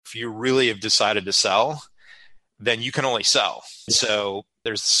If you really have decided to sell, then you can only sell. So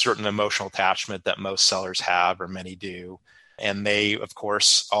there's a certain emotional attachment that most sellers have, or many do. And they, of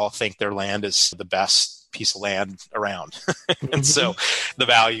course, all think their land is the best piece of land around. And so the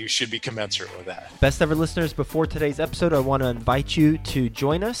value should be commensurate with that. Best ever listeners, before today's episode, I want to invite you to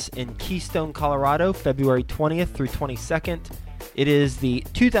join us in Keystone, Colorado, February 20th through 22nd. It is the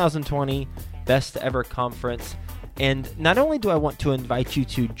 2020 Best Ever Conference. And not only do I want to invite you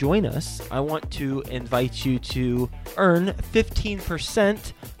to join us, I want to invite you to earn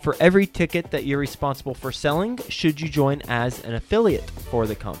 15% for every ticket that you're responsible for selling should you join as an affiliate for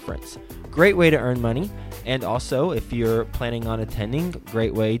the conference. Great way to earn money. And also, if you're planning on attending,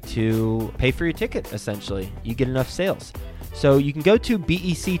 great way to pay for your ticket, essentially. You get enough sales. So you can go to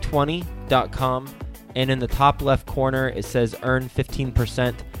bec20.com, and in the top left corner, it says earn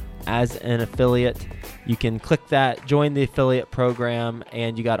 15% as an affiliate. You can click that, join the affiliate program,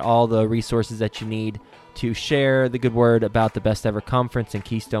 and you got all the resources that you need to share the good word about the Best Ever Conference in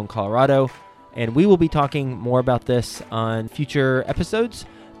Keystone, Colorado. And we will be talking more about this on future episodes.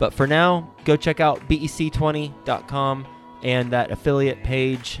 But for now, go check out bec20.com and that affiliate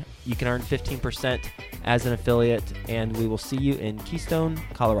page. You can earn 15% as an affiliate, and we will see you in Keystone,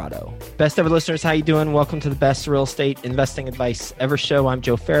 Colorado. Best ever listeners, how you doing? Welcome to the Best Real Estate Investing Advice Ever show. I'm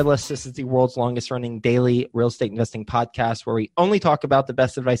Joe Fairless. This is the world's longest running daily real estate investing podcast where we only talk about the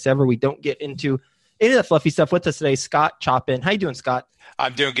best advice ever. We don't get into any of the fluffy stuff. With us today, Scott Choppin. How you doing, Scott?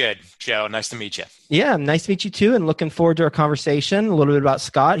 I'm doing good, Joe. Nice to meet you. Yeah, nice to meet you too, and looking forward to our conversation. A little bit about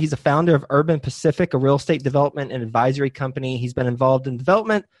Scott. He's a founder of Urban Pacific, a real estate development and advisory company. He's been involved in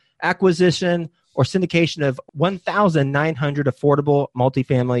development, acquisition, or syndication of 1,900 affordable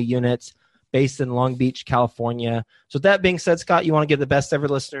multifamily units based in Long Beach, California. So with that being said, Scott, you want to give the best ever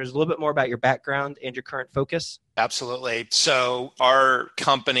listeners a little bit more about your background and your current focus? Absolutely. So our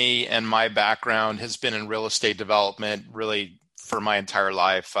company and my background has been in real estate development really for my entire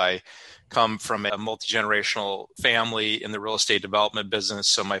life. I come from a multi-generational family in the real estate development business.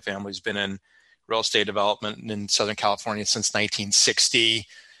 So my family's been in real estate development in Southern California since 1960.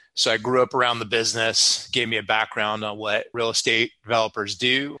 So I grew up around the business, gave me a background on what real estate developers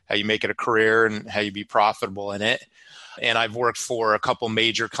do, how you make it a career, and how you be profitable in it. And I've worked for a couple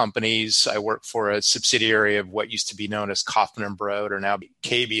major companies. I worked for a subsidiary of what used to be known as Kaufman & Broad, or now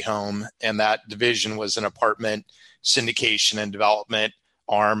KB Home. And that division was an apartment syndication and development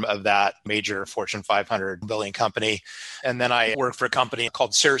arm of that major Fortune 500 building company. And then I worked for a company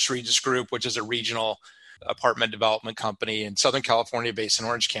called Ceres Regis Group, which is a regional apartment development company in Southern California based in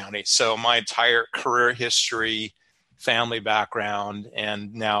Orange County. So my entire career history, family background,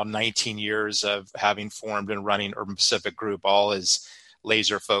 and now 19 years of having formed and running Urban Pacific Group, all is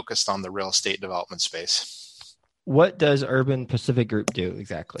laser focused on the real estate development space. What does Urban Pacific Group do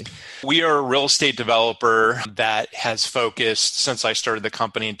exactly? We are a real estate developer that has focused, since I started the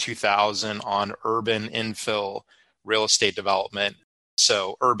company in 2000, on urban infill real estate development.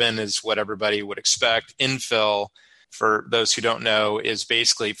 So urban is what everybody would expect. Infill, for those who don't know, is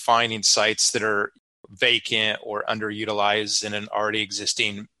basically finding sites that are vacant or underutilized in an already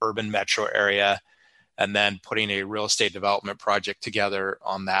existing urban metro area, and then putting a real estate development project together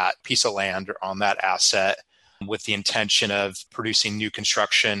on that piece of land or on that asset with the intention of producing new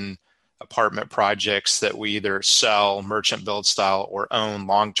construction apartment projects that we either sell, merchant build style, or own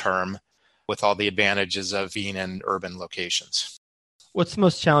long-term, with all the advantages of being in urban locations. What's the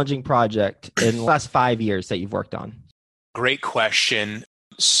most challenging project in the last 5 years that you've worked on? Great question.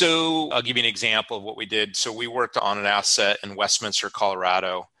 So I'll give you an example of what we did. So we worked on an asset in Westminster,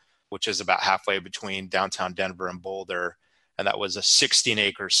 Colorado, which is about halfway between downtown Denver and Boulder. And that was a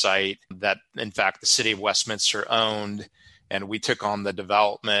 16-acre site that, in fact, the city of Westminster owned. And we took on the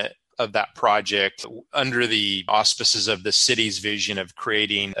development of that project under the auspices of the city's vision of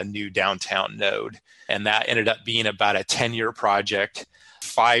creating a new downtown node. And that ended up being about a 10-year project,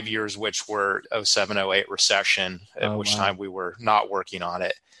 5 years, which were 07, 08 recession, at which time we were not working on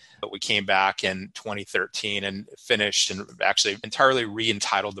it. But we came back in 2013 and finished and actually entirely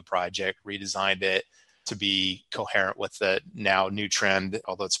re-entitled the project, redesigned it to be coherent with the now new trend,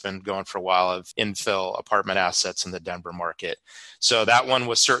 although it's been going for a while, of infill apartment assets in the Denver market. So that one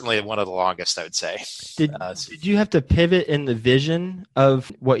was certainly one of the longest, I would say. Did you have to pivot in the vision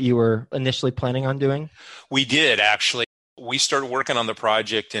of what you were initially planning on doing? We did, actually. We started working on the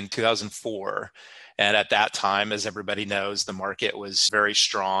project in 2004. And at that time, as everybody knows, the market was very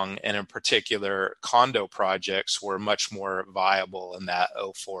strong. And in particular, condo projects were much more viable in that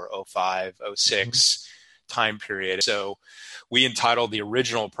 04, 05, 06 time period. So we entitled the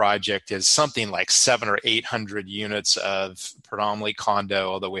original project as something like 700 or 800 units of predominantly condo,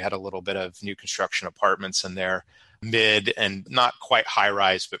 although we had a little bit of new construction apartments in there, mid and not quite high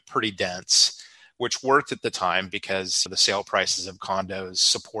rise, but pretty dense, which worked at the time because the sale prices of condos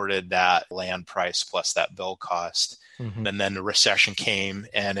supported that land price plus that build cost. Mm-hmm. And then the recession came,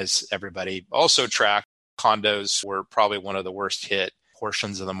 and as everybody also tracked, condos were probably one of the worst hit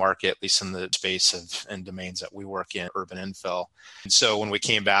portions of the market, at least in the space of and domains that we work in, urban infill. And so when we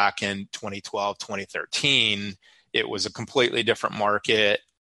came back in 2012, 2013, it was a completely different market.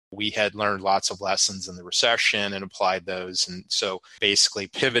 We had learned lots of lessons in the recession and applied those. And so basically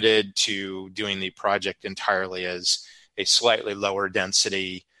pivoted to doing the project entirely as a slightly lower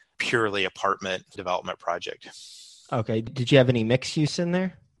density, purely apartment development project. Okay. Did you have any mixed use in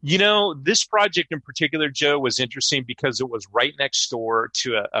there? This project in particular, Joe, was interesting because it was right next door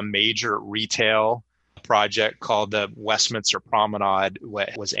to a major retail project called the Westminster Promenade,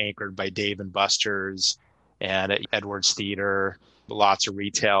 which was anchored by Dave & Buster's and Edwards Theater, lots of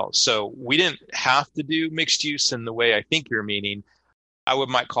retail. So we didn't have to do mixed use in the way I think you're meaning.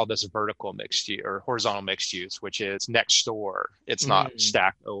 Might call this vertical mixed use or horizontal mixed use, which is next door. It's not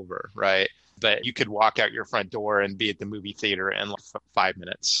stacked over, right? But you could walk out your front door and be at the movie theater in like 5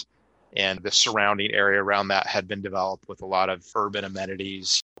 minutes. And the surrounding area around that had been developed with a lot of urban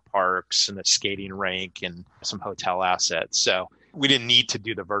amenities, parks and a skating rink and some hotel assets. So we didn't need to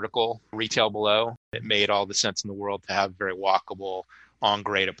do the vertical retail below. It made all the sense in the world to have very walkable,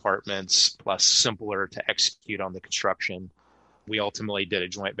 on-grade apartments, plus simpler to execute on the construction. We ultimately did a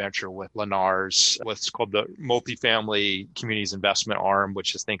joint venture with Lennar's, what's called the Multifamily Communities Investment Arm,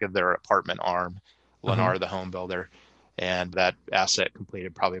 which is think of their apartment arm, Lennar, the home builder. And that asset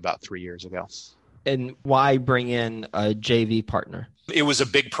completed probably about 3 years ago. And why bring in a JV partner? It was a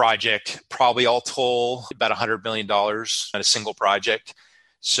big project, probably all told about $100 million on a single project.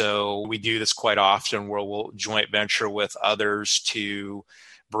 So we do this quite often where we'll joint venture with others to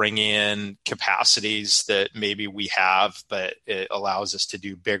bring in capacities that maybe we have, but it allows us to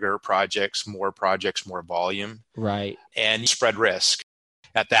do bigger projects, more volume. Right. And spread risk.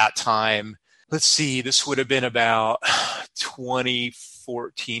 At that time, let's see, this would have been about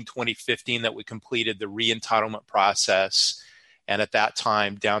 2014, 2015 that we completed the re-entitlement process. And at that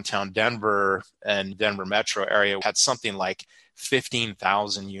time, downtown Denver and Denver metro area had something like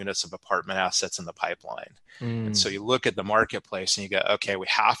 15,000 units of apartment assets in the pipeline. And so you look at the marketplace and you go, okay, we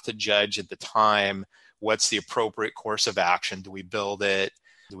have to judge at the time, what's the appropriate course of action? Do we build it?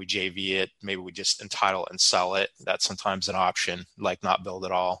 Do we JV it? Maybe we just entitle it and sell it. That's sometimes an option, like not build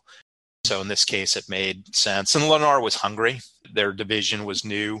at all. So in this case, it made sense. And Lennar was hungry. Their division was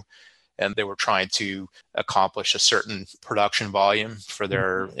new, and they were trying to accomplish a certain production volume for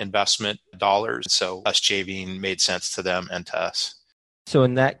their investment dollars. So us JVing made sense to them and to us. So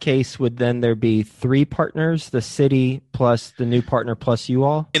in that case, would then there be 3 partners, the city plus the new partner plus you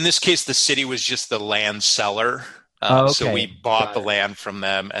all? In this case, the city was just the land seller. So we bought the land from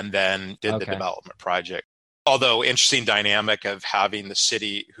them and then did the development project. Although interesting dynamic of having the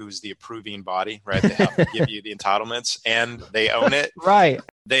city who's the approving body, right? They have to give you the entitlements and they own it. Right.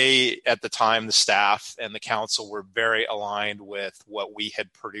 They, at the time, the staff and the council were very aligned with what we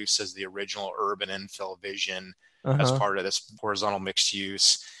had produced as the original urban infill vision as part of this horizontal mixed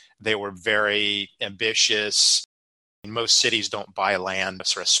use. They were very ambitious. Most cities don't buy land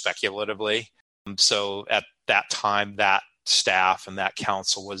sort of speculatively. So at that time, that staff and that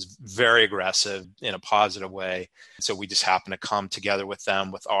council was very aggressive in a positive way. So we just happened to come together with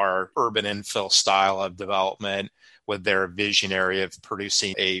them with our urban infill style of development, with their visionary of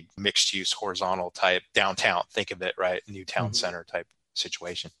producing a mixed use horizontal type downtown. Think of it, right? New town center type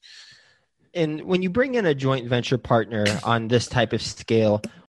situation. And when you bring in a joint venture partner on this type of scale,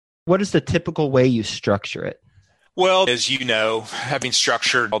 what is the typical way you structure it? Well, as you know, having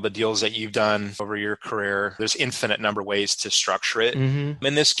structured all the deals that you've done over your career, there's infinite number of ways to structure it. In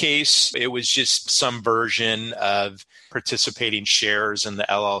this case, it was just some version of participating shares in the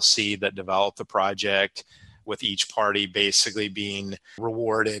LLC that developed the project, with each party basically being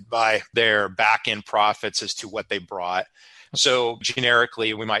rewarded by their back-end profits as to what they brought. So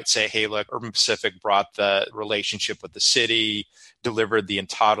generically, we might say, hey, look, Urban Pacific brought the relationship with the city, delivered the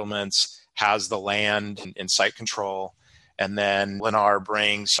entitlements, has the land and site control. And then Lennar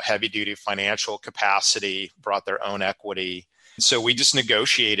brings heavy-duty financial capacity, brought their own equity. So we just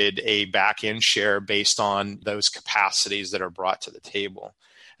negotiated a back-end share based on those capacities that are brought to the table.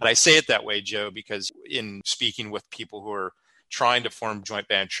 And I say it that way, Joe, because in speaking with people who are trying to form joint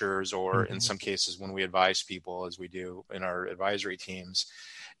ventures, or in some cases when we advise people, as we do in our advisory teams,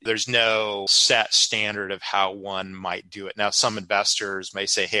 There's no set standard of how one might do it. Now, some investors may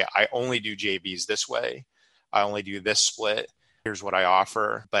say, hey, I only do JVs this way. I only do this split. Here's what I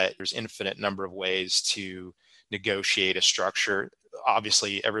offer. But there's infinite number of ways to negotiate a structure.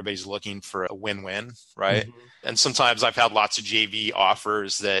 Obviously, everybody's looking for a win-win, right? Mm-hmm. And sometimes I've had lots of JV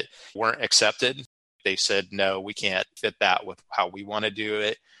offers that weren't accepted. They said, no, we can't fit that with how we want to do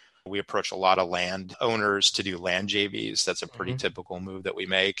it. We approach a lot of land owners to do land JVs. That's a pretty typical move that we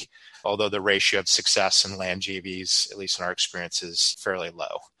make, although the ratio of success in land JVs, at least in our experience, is fairly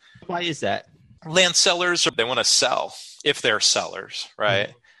low. Why is that? Land sellers, they want to sell if they're sellers, right?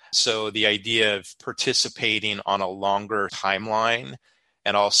 Mm-hmm. So the idea of participating on a longer timeline,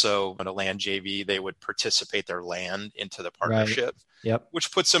 and also in a land JV, they would participate their land into the partnership, Yep.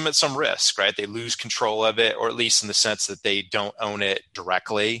 Which puts them at some risk, right? They lose control of it, or at least in the sense that they don't own it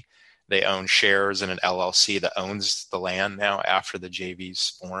directly. They own shares in an LLC that owns the land now after the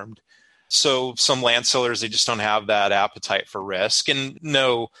JV's formed. So some land sellers, they just don't have that appetite for risk, and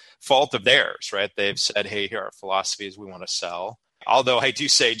no fault of theirs, right? They've said, hey, here, our philosophy is we want to sell. Although I do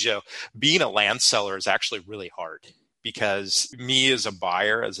say, Joe, being a land seller is actually really hard, because me as a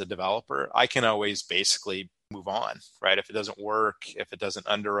buyer, as a developer, I can always basically move on, right? If it doesn't work, if it doesn't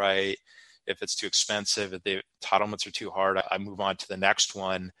underwrite, if it's too expensive, if the entitlements are too hard, I move on to the next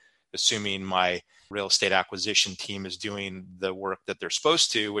one, assuming my real estate acquisition team is doing the work that they're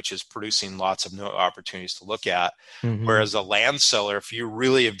supposed to, which is producing lots of new opportunities to look at. Mm-hmm. Whereas a land seller, if you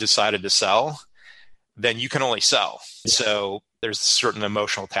really have decided to sell, then you can only sell. Yeah. So there's a certain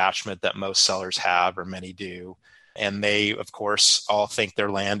emotional attachment that most sellers have, or many do. And they, of course, all think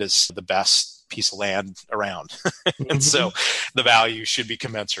their land is the best piece of land around. And so the value should be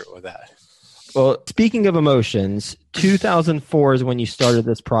commensurate with that. Well, speaking of emotions, 2004 is when you started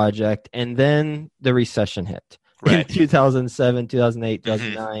this project, and then the recession hit. Right. In 2007, 2008,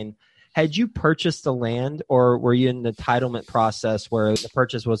 2009. Had you purchased the land, or were you in the entitlement process where the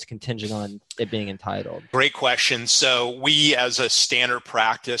purchase was contingent on it being entitled? Great question. So we, as a standard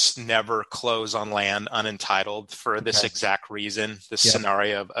practice, never close on land unentitled for this exact reason. The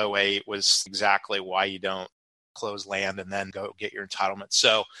scenario of 2008 was exactly why you don't close land and then go get your entitlement.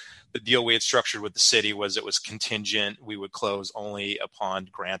 So the deal we had structured with the city was it was contingent. We would close only upon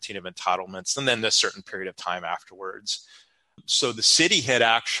granting of entitlements, and then a certain period of time afterwards. So the city had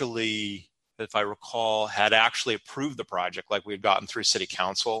actually, if I recall, had actually approved the project, like we had gotten through city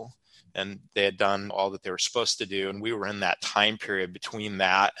council, and they had done all that they were supposed to do. And we were in that time period between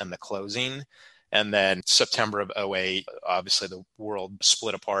that and the closing. And then September of 2008, obviously the world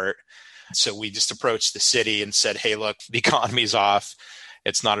split apart. So we just approached the city and said, hey, look, the economy's off.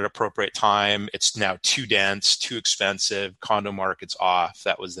 It's not an appropriate time. It's now too dense, too expensive. Condo market's off.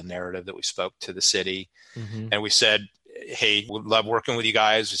 That was the narrative that we spoke to the city. Mm-hmm. And we said, hey, we love working with you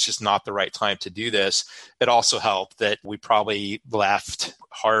guys. It's just not the right time to do this. It also helped that we probably left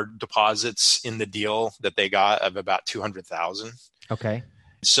hard deposits in the deal that they got of about $200,000. Okay.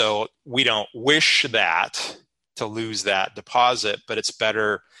 So we don't wish that to lose that deposit, but it's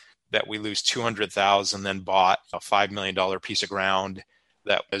better that we lose $200,000 than bought a $5 million piece of ground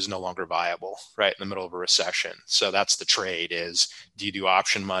that is no longer viable right in the middle of a recession. So that's the trade is, do you do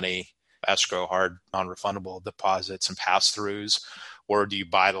option money, escrow, hard, non-refundable deposits and pass-throughs, or do you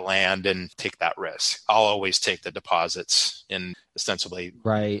buy the land and take that risk? I'll always take the deposits and ostensibly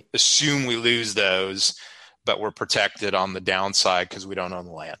assume we lose those, but we're protected on the downside because we don't own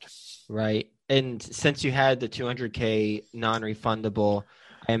the land. Right. And since you had the $200K non-refundable,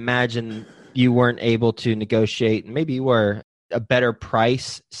 I imagine you weren't able to negotiate, maybe you were, a better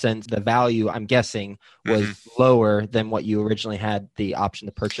price, since the value, I'm guessing, was lower than what you originally had the option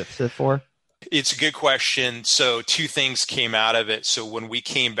to purchase it for? It's a good question. So two things came out of it. So when we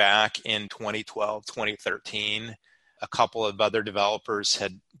came back in 2012, 2013, a couple of other developers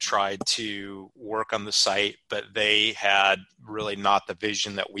had tried to work on the site, but they had really not the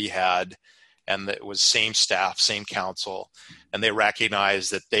vision that we had. And it was same staff, same council, and they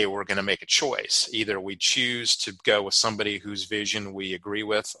recognized that they were going to make a choice. Either we choose to go with somebody whose vision we agree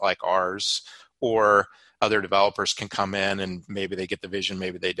with, like ours, or other developers can come in and maybe they get the vision,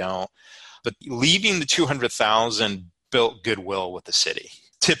 maybe they don't. But leaving the $200,000 built goodwill with the city.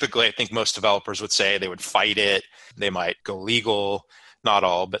 Typically, I think most developers would say they would fight it. They might go legal. Not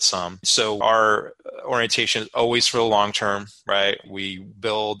all, but some. So our orientation is always for the long term, right? We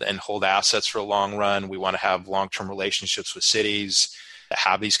build and hold assets for a long run. We want to have long-term relationships with cities that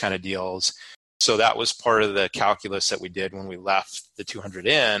have these kind of deals. So that was part of the calculus that we did when we left the 200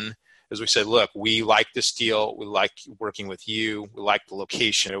 in, is we said, look, we like this deal. We like working with you. We like the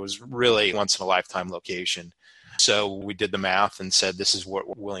location. It was really once in a lifetime location. So we did the math and said, this is what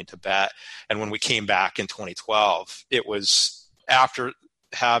we're willing to bet. And when we came back in 2012, it was after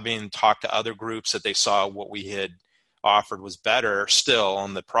having talked to other groups that they saw what we had offered was better still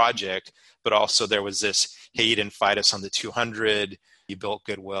on the project, but also there was this, hey, you didn't fight us on the 200, you built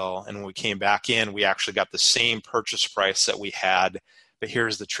goodwill. And when we came back in, we actually got the same purchase price that we had. But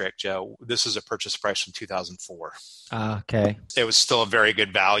here's the trick, Joe. This is a purchase price from 2004. Okay. It was still a very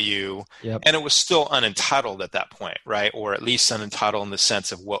good value. Yep. And it was still unentitled at that point, right? Or at least unentitled in the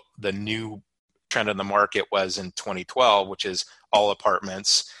sense of what the new trend in the market was in 2012, which is all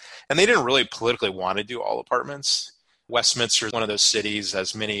apartments. And they didn't really politically want to do all apartments. Westminster is one of those cities,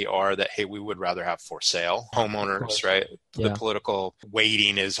 as many are, that, hey, we would rather have for sale homeowners, right? Yeah. The political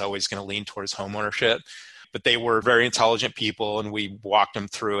weighting is always going to lean towards homeownership. But they were very intelligent people, and we walked them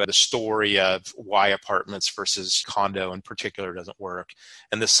through the story of why apartments versus condo in particular doesn't work.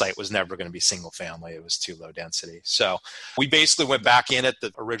 And this site was never going to be single family. It was too low density. So we basically went back in at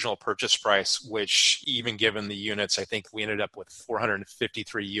the original purchase price, which even given the units, I think we ended up with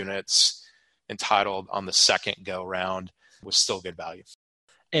 453 units entitled on the second go round, was still good value.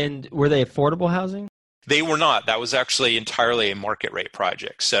 And were they affordable housing? They were not. That was actually entirely a market rate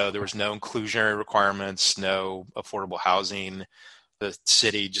project. So there was no inclusionary requirements, no affordable housing. The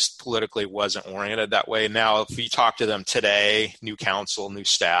city just politically wasn't oriented that way. Now, if you talk to them today, new council, new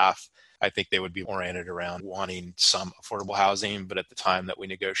staff, I think they would be oriented around wanting some affordable housing. But at the time that we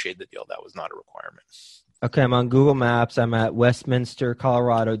negotiated the deal, that was not a requirement. Okay, I'm on Google Maps. I'm at Westminster,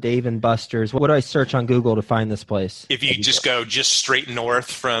 Colorado, Dave & Buster's. What do I search on Google to find this place? If you just go just straight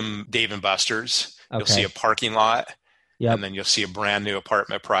north from Dave & Buster's, you'll see a parking lot, and then you'll see a brand new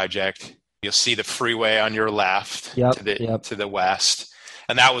apartment project. You'll see the freeway on your left to the west.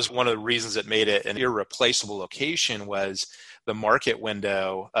 And that was one of the reasons that made it an irreplaceable location was the market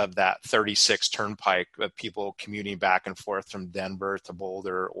window of that 36 turnpike of people commuting back and forth from Denver to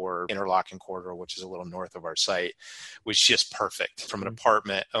Boulder or Interlochen Corridor, which is a little north of our site, was just perfect from an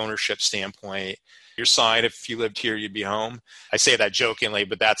apartment ownership standpoint. Your sign, if you lived here, you'd be home. I say that jokingly,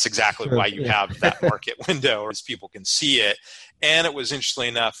 but that's exactly why you have that market window, as people can see it. And it was, interestingly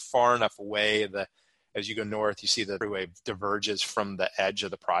enough, far enough away that as you go north, you see the freeway diverges from the edge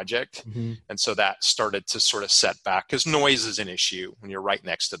of the project. Mm-hmm. And so that started to sort of set back because noise is an issue when you're right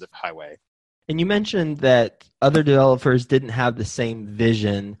next to the highway. And you mentioned that other developers didn't have the same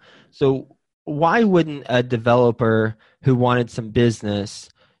vision. So why wouldn't a developer who wanted some business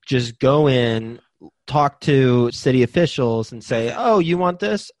just go in, talk to city officials and say, oh, you want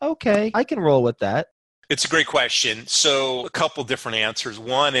this? Okay, I can roll with that. It's a great question. So a couple different answers.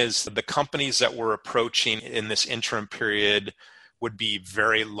 One is the companies that we're approaching in this interim period would be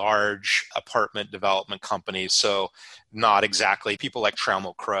very large apartment development companies. So not exactly people like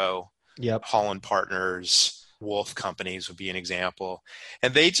Trammell Crow, Holland Partners, Wolf Companies would be an example.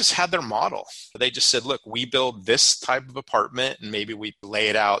 And they just had their model. They just said, look, we build this type of apartment and maybe we lay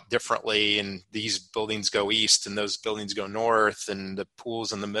it out differently and these buildings go east and those buildings go north and the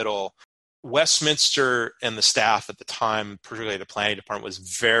pool's in the middle. Westminster and the staff at the time, particularly the planning department, was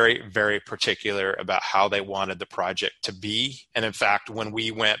very, very particular about how they wanted the project to be. And in fact, when we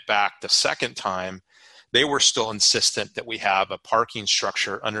went back the second time, they were still insistent that we have a parking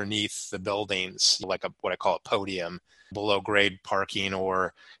structure underneath the buildings, like what I call a podium, below grade parking,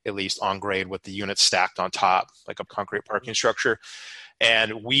 or at least on grade with the units stacked on top, like a concrete parking structure.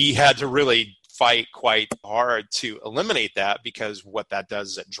 And we had to really fight quite hard to eliminate that because what that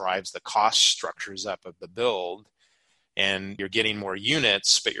does is it drives the cost structures up of the build and you're getting more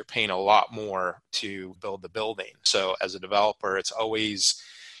units, but you're paying a lot more to build the building. So as a developer, it's always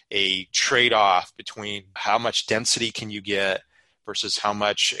a trade-off between how much density can you get versus how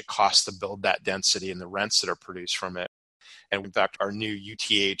much it costs to build that density and the rents that are produced from it. And in fact, our new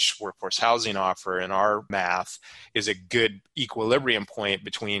UTH workforce housing offer in our math is a good equilibrium point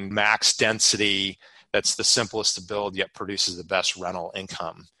between max density that's the simplest to build yet produces the best rental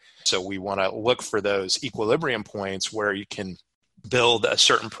income. So we want to look for those equilibrium points where you can build a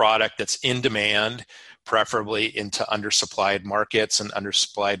certain product that's in demand, preferably into undersupplied markets and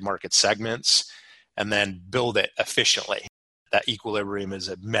undersupplied market segments, and then build it efficiently. That equilibrium is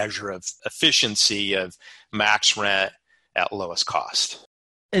a measure of efficiency of max rent at lowest cost.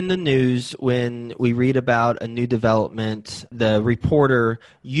 In the news, when we read about a new development, the reporter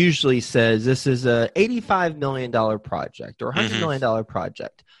usually says this is a $85 million project or $100 million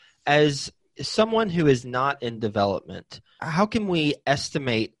project. As someone who is not in development, how can we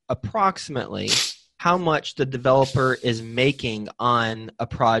estimate approximately how much the developer is making on a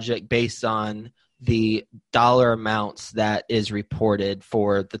project based on the dollar amounts that is reported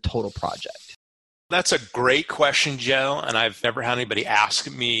for the total project? That's a great question, Joe. And I've never had anybody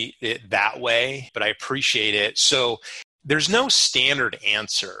ask me it that way, but I appreciate it. So there's no standard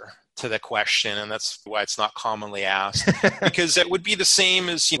answer to the question, and that's why it's not commonly asked, because it would be the same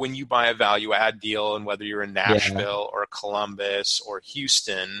as when you buy a value add deal, and whether you're in Nashville or Columbus or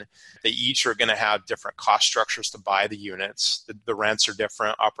Houston, they each are going to have different cost structures to buy the units. The rents are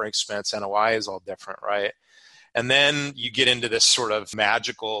different, operating expense, NOI is all different, right? And then you get into this sort of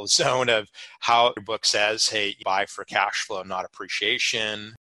magical zone of how your book says, hey, buy for cash flow, not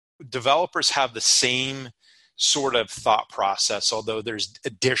appreciation. Developers have the same sort of thought process, although there's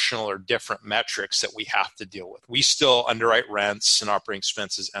additional or different metrics that we have to deal with. We still underwrite rents and operating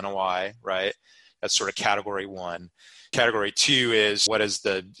expenses, NOI, right? That's sort of category one. Category two is what is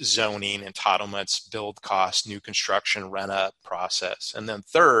the zoning, entitlements, build cost, new construction, rent up process. And then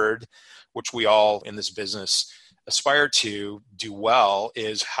third, which we all in this business aspire to do well,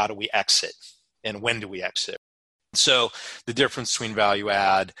 is how do we exit and when do we exit? So the difference between value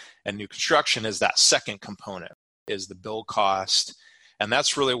add and new construction is that second component, is the build cost. And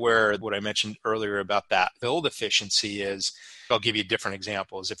that's really where what I mentioned earlier about that build efficiency is. I'll give you different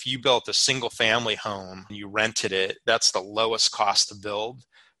examples. If you built a single family home and you rented it, that's the lowest cost to build,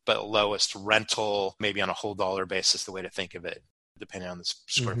 but lowest rental, maybe on a whole dollar basis, the way to think of it, depending on the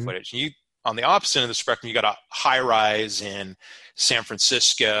square footage. On the opposite end of the spectrum, you got a high rise in San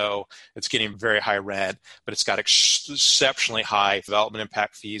Francisco. It's getting very high rent, but it's got exceptionally high development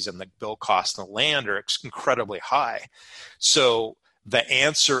impact fees, and the build cost and the land are incredibly high. So the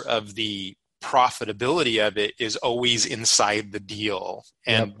answer of the profitability of it is always inside the deal.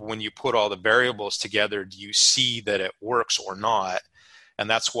 And when you put all the variables together, do you see that it works or not? And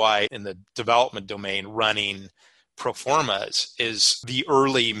that's why in the development domain, running pro formas is the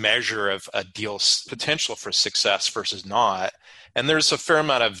early measure of a deal's potential for success versus not. And there's a fair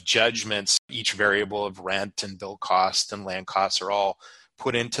amount of judgments. Each variable of rent and build cost and land costs are all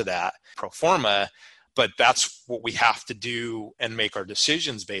put into that pro forma. But that's what we have to do and make our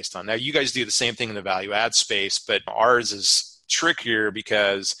decisions based on. Now, you guys do the same thing in the value add space, but ours is trickier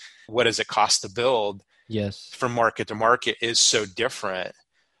because what does it cost to build? Yes. From market to market is so different.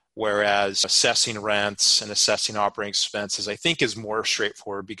 Whereas assessing rents and assessing operating expenses, I think, is more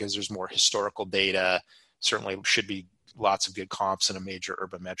straightforward because there's more historical data. Certainly should be lots of good comps in a major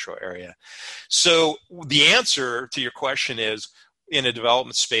urban metro area. So the answer to your question is, in a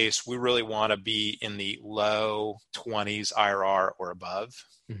development space, we really want to be in the low 20s IRR or above.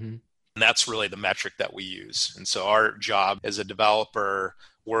 And that's really the metric that we use. And so our job as a developer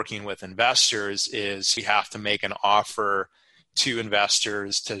working with investors is we have to make an offer to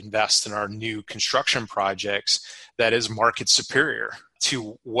investors to invest in our new construction projects that is market superior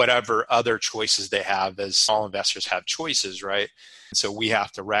to whatever other choices they have, as all investors have choices, right? So we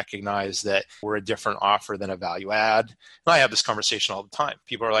have to recognize that we're a different offer than a value add. And I have this conversation all the time.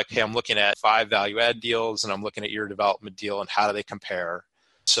 People are like, hey, I'm looking at 5 value add deals and I'm looking at your development deal, and how do they compare?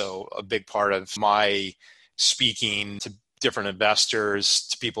 So a big part of my speaking to different investors,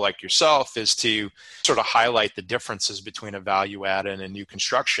 to people like yourself, is to sort of highlight the differences between a value add and a new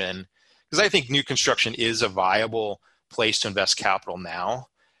construction. Because I think new construction is a viable place to invest capital now.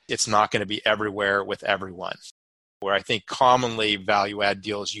 It's not going to be everywhere with everyone. Where I think commonly value add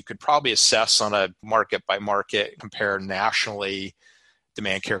deals, you could probably assess on a market by market, compare nationally,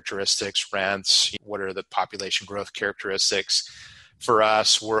 demand characteristics, rents, what are the population growth characteristics. For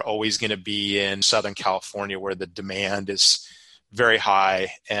us, we're always going to be in Southern California, where the demand is very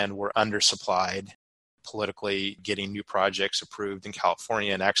high and we're undersupplied. Politically, getting new projects approved in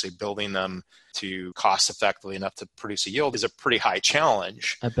California and actually building them to cost effectively enough to produce a yield is a pretty high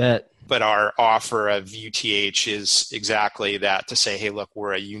challenge. I bet. But our offer of UTH is exactly that, to say, hey, look,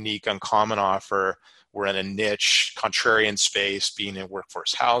 we're a unique, uncommon offer. We're in a niche, contrarian space, being in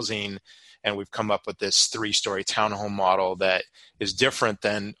workforce housing. And we've come up with this 3-story townhome model that is different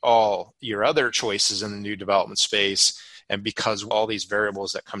than all your other choices in the new development space. And because of all these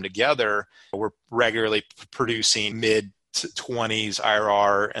variables that come together, we're regularly producing mid-20s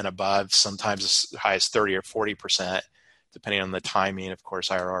IRR and above, sometimes as high as 30 or 40%, depending on the timing. Of course,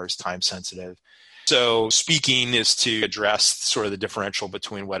 IRR is time sensitive. So speaking is to address sort of the differential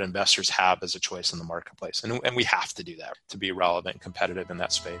between what investors have as a choice in the marketplace. And we have to do that to be relevant and competitive in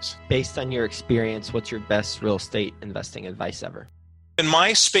that space. Based on your experience, what's your best real estate investing advice ever? In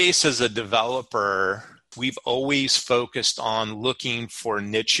my space as a developer, we've always focused on looking for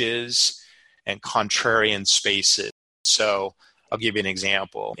niches and contrarian spaces. So I'll give you an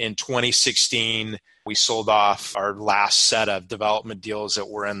example. In 2016, we sold off our last set of development deals that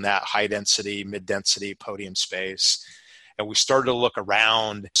were in that high density, mid density podium space. And we started to look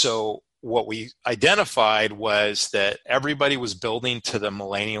around. So what we identified was that everybody was building to the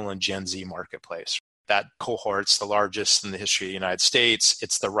millennial and Gen Z marketplace. That cohort's the largest in the history of the United States.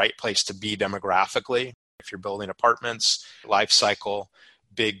 It's the right place to be demographically. If you're building apartments, life cycle,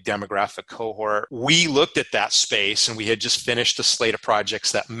 big demographic cohort. We looked at that space and we had just finished a slate of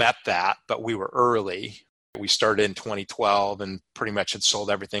projects that met that, but we were early. We started in 2012 and pretty much had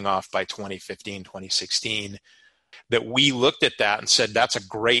sold everything off by 2015, 2016. That we looked at that and said, that's a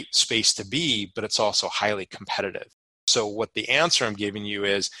great space to be, but it's also highly competitive. So what the answer I'm giving you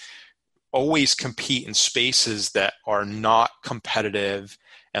is always compete in spaces that are not competitive.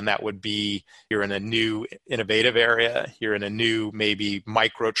 And that would be, you're in a new innovative area, you're in a new maybe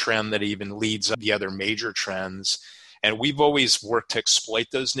micro trend that even leads the other major trends. And we've always worked to exploit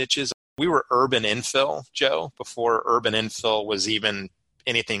those niches. We were urban infill, Joe, before urban infill was even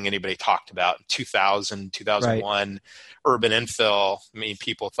anything anybody talked about. 2000, 2001, right. Urban infill, I mean,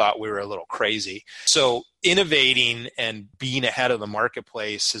 people thought we were a little crazy. So innovating and being ahead of the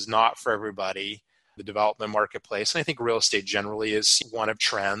marketplace is not for everybody. The development marketplace, and I think real estate generally is one of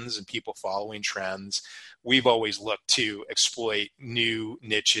trends and people following trends. We've always looked to exploit new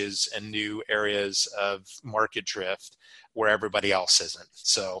niches and new areas of market drift where everybody else isn't.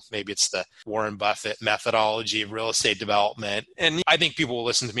 So maybe it's the Warren Buffett methodology of real estate development. And I think people will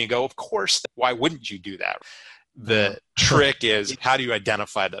listen to me and go, of course, why wouldn't you do that? The trick is, how do you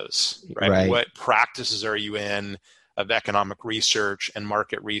identify those, right? What practices are you in of economic research and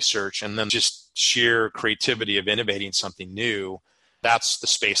market research, and then just sheer creativity of innovating something new. That's the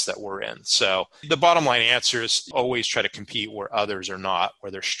space that we're in. So the bottom line answer is always try to compete where others are not,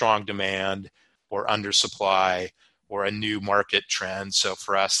 where there's strong demand or undersupply or a new market trend. So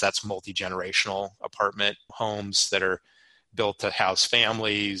for us, that's multi-generational apartment homes that are built to house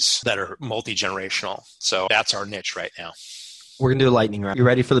families that are multi-generational. So that's our niche right now. We're going to do a lightning round. You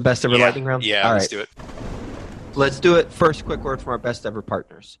ready for the best ever lightning round? Yeah, let's do it. Let's do it. First, quick word from our best ever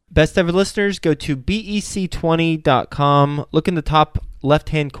partners. Best ever listeners, go to bec20.com. Look in the top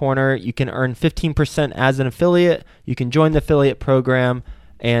left-hand corner. You can earn 15% as an affiliate. You can join the affiliate program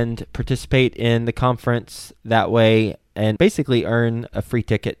and participate in the conference that way and basically earn a free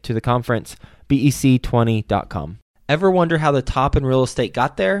ticket to the conference. bec20.com. Ever wonder how the top in real estate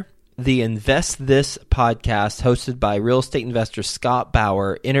got there? The Invest This podcast, hosted by real estate investor Scott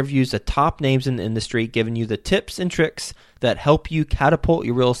Bauer, interviews the top names in the industry, giving you the tips and tricks that help you catapult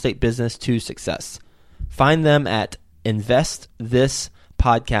your real estate business to success. Find them at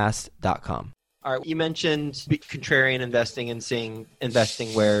investthispodcast.com. All right, you mentioned contrarian investing and seeing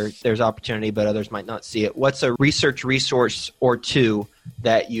investing where there's opportunity, but others might not see it. What's a research resource or two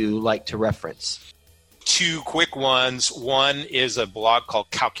that you like to reference? Two quick ones. One is a blog called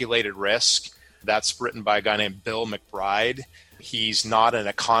Calculated Risk. That's written by a guy named Bill McBride. He's not an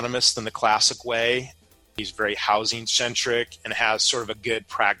economist in the classic way. He's very housing centric and has sort of a good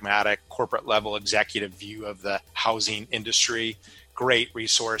pragmatic corporate level executive view of the housing industry. Great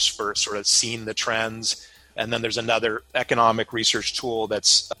resource for sort of seeing the trends. And then there's another economic research tool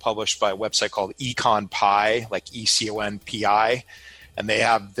that's published by a website called EconPi, like EconPi. And they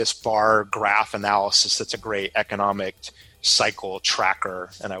have this bar graph analysis that's a great economic cycle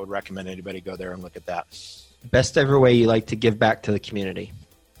tracker. And I would recommend anybody go there and look at that. Best ever way you like to give back to the community?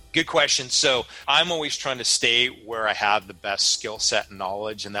 Good question. So I'm always trying to stay where I have the best skill set and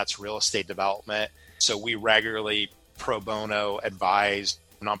knowledge, and that's real estate development. So we regularly pro bono advise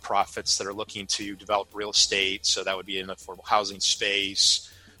nonprofits that are looking to develop real estate. So that would be in the affordable housing space.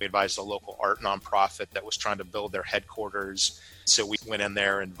 We advised a local art nonprofit that was trying to build their headquarters. So we went in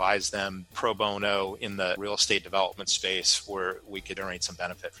there and advised them pro bono in the real estate development space where we could generate some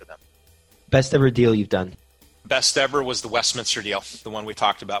benefit for them. Best ever deal you've done? Best ever was the Westminster deal, the one we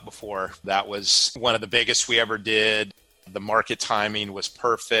talked about before. That was one of the biggest we ever did. The market timing was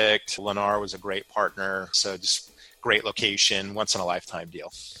perfect. Lennar was a great partner. So just great location, once in a lifetime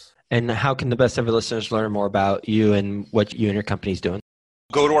deal. And how can the best ever listeners learn more about you and what you and your company is doing?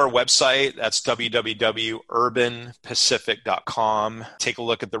 Go to our website. That's www.urbanpacific.com. Take a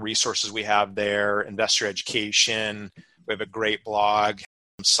look at the resources we have there, investor education. We have a great blog.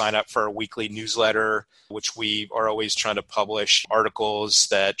 Sign up for our weekly newsletter, which we are always trying to publish articles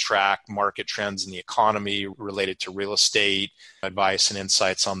that track market trends in the economy related to real estate, advice and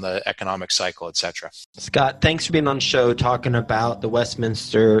insights on the economic cycle, et cetera. Scott, thanks for being on the show talking about the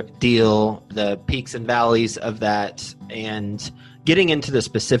Westminster deal, the peaks and valleys of that, and getting into the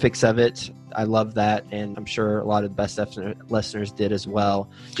specifics of it. I love that, and I'm sure a lot of the best listeners did as well,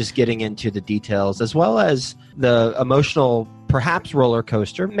 just getting into the details, as well as the emotional, perhaps roller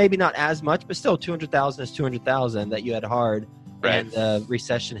coaster, maybe not as much, but still 200,000 is 200,000 that you had hard Right. and the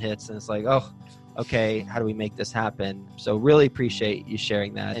recession hits, and it's like, oh, okay, how do we make this happen? So really appreciate you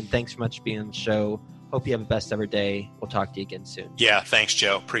sharing that, and thanks so much for being on the show. Hope you have a best ever day. We'll talk to you again soon. Yeah, thanks,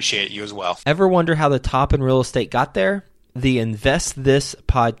 Joe. Appreciate you as well. Ever wonder how the top in real estate got there? The Invest This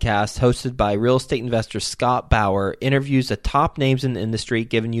podcast, hosted by real estate investor Scott Bauer, interviews the top names in the industry,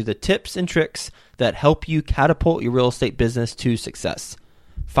 giving you the tips and tricks that help you catapult your real estate business to success.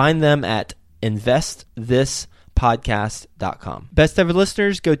 Find them at investthispodcast.com. Best ever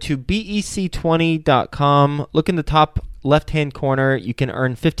listeners, go to bec20.com. Look in the top left-hand corner. You can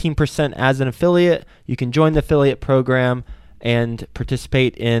earn 15% as an affiliate. You can join the affiliate program and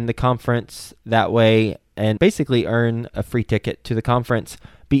participate in the conference that way and basically earn a free ticket to the conference,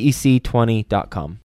 bec20.com.